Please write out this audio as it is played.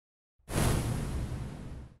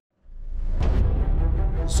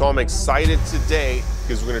So I'm excited today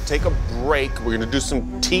because we're gonna take a break, we're gonna do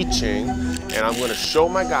some teaching, and I'm gonna show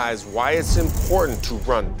my guys why it's important to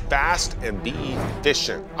run fast and be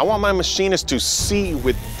efficient. I want my machinists to see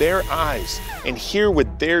with their eyes and hear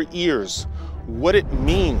with their ears what it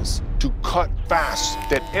means to cut fast,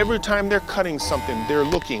 that every time they're cutting something, they're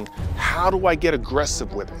looking, how do I get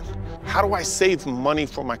aggressive with it? How do I save money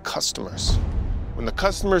for my customers? When the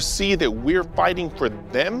customers see that we're fighting for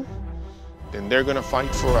them, then they're gonna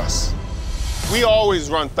fight for us. We always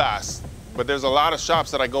run fast, but there's a lot of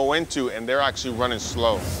shops that I go into and they're actually running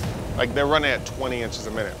slow. Like they're running at 20 inches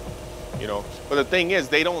a minute, you know? But the thing is,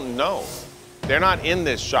 they don't know. They're not in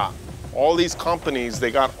this shop. All these companies,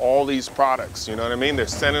 they got all these products, you know what I mean? They're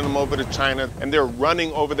sending them over to China and they're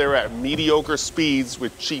running over there at mediocre speeds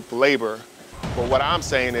with cheap labor. But what I'm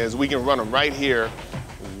saying is we can run them right here,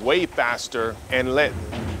 way faster, and let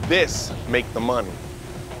this make the money.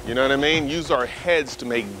 You know what I mean? Use our heads to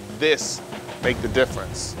make this make the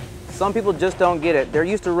difference. Some people just don't get it. They're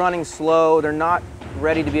used to running slow, they're not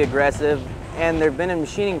ready to be aggressive, and they've been in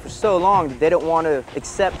machining for so long that they don't want to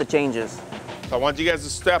accept the changes. So I want you guys to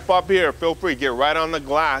step up here. Feel free, get right on the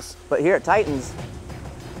glass. But here at Titans,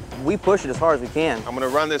 we push it as hard as we can. I'm gonna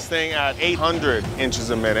run this thing at 800 inches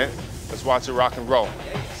a minute. Let's watch it rock and roll.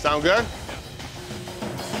 Sound good?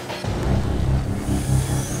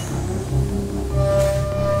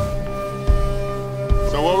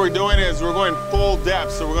 So what we're doing is we're going full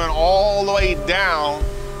depth. So we're going all the way down,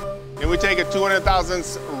 and we take a 200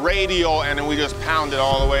 thousandths radial, and then we just pound it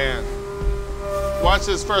all the way in. Watch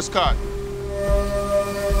this first cut.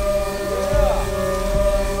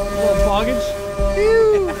 Little boggage.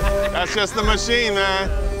 That's just the machine, man.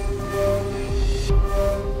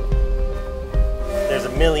 There's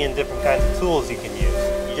a million different kinds of tools you can use.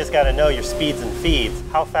 You just got to know your speeds and feeds.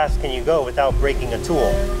 How fast can you go without breaking a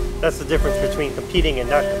tool? That's the difference between competing and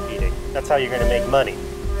not competing. That's how you're going to make money.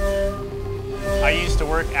 I used to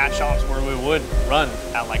work at shops where we would run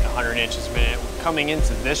at like 100 inches a minute. Coming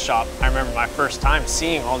into this shop, I remember my first time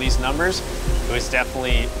seeing all these numbers. It was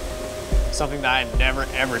definitely something that I'd never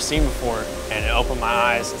ever seen before, and it opened my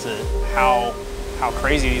eyes to how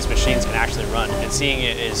crazy these machines can actually run. And seeing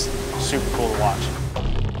it is super cool to watch.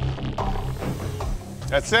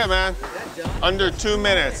 That's it, man. Under 2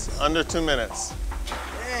 minutes. Under 2 minutes.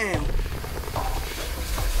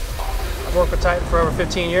 I've worked with Titan for over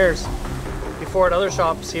 15 years. Before at other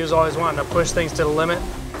shops, he was always wanting to push things to the limit,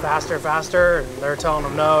 faster, faster, and they're telling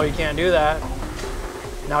him, no, you can't do that.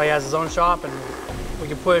 Now he has his own shop, and we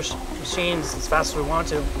can push machines as fast as we want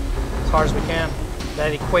to, as hard as we can.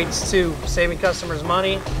 That equates to saving customers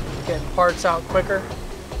money, getting parts out quicker.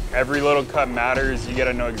 Every little cut matters. You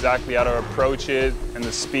gotta know exactly how to approach it and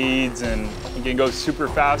the speeds, and you can go super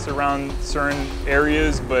fast around certain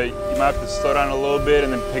areas, but you might have to slow down a little bit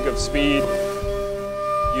and then pick up speed.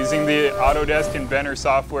 Using the Autodesk Inventor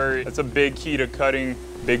software, that's a big key to cutting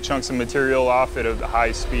big chunks of material off at a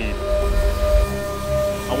high speed.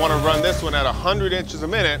 I want to run this one at 100 inches a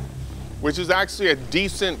minute, which is actually a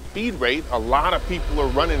decent feed rate. A lot of people are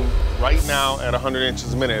running right now at 100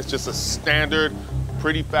 inches a minute. It's just a standard,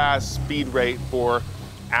 pretty fast speed rate for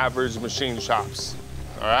average machine shops.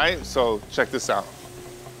 All right, so check this out.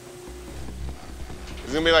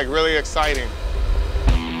 It's gonna be like really exciting.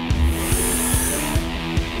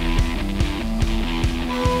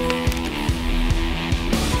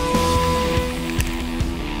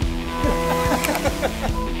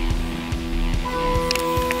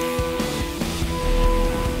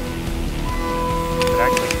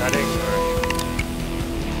 Actually cutting, or...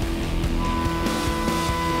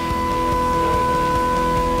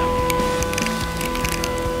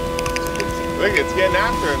 Look, it's getting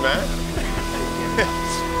after it, man.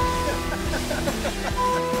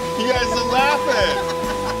 You guys are laughing.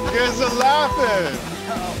 You guys are laughing.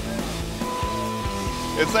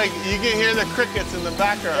 It's like you can hear the crickets in the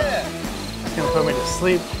background. It's gonna put me to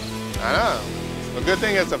sleep. I know. A good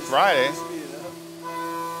thing it's a Friday.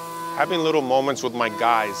 Having little moments with my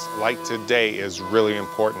guys like today is really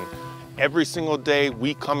important. Every single day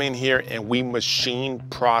we come in here and we machine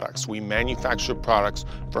products. We manufacture products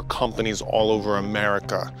for companies all over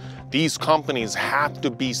America. These companies have to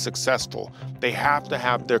be successful. They have to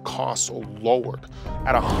have their costs lowered.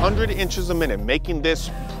 At 100 inches a minute, making this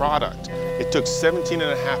product, it took 17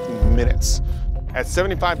 and a half minutes. At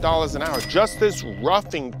 $75 an hour, just this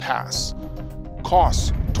roughing pass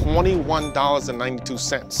costs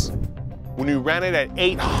 $21.92. When we ran it at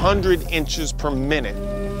 800 inches per minute,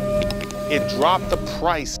 it dropped the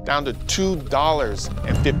price down to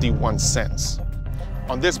 $2.51.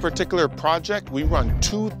 On this particular project, we run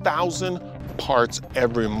 2,000 parts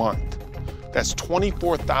every month. That's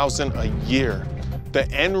 $24,000 a year. The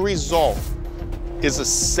end result is a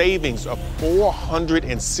savings of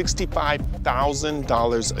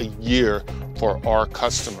 $465,000 a year for our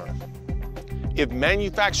customer. If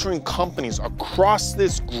manufacturing companies across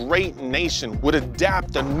this great nation would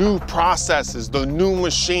adapt the new processes, the new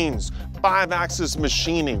machines, 5-axis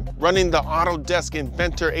machining, running the Autodesk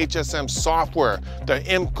Inventor HSM software, the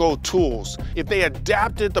IMCO tools, if they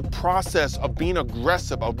adapted the process of being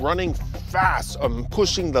aggressive, of running fast, of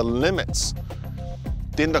pushing the limits,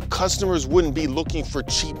 then the customers wouldn't be looking for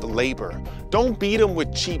cheap labor. Don't beat them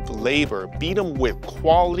with cheap labor. Beat them with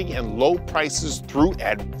quality and low prices through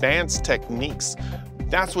advanced techniques.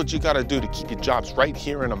 That's what you gotta do to keep your jobs right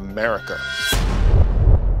here in America.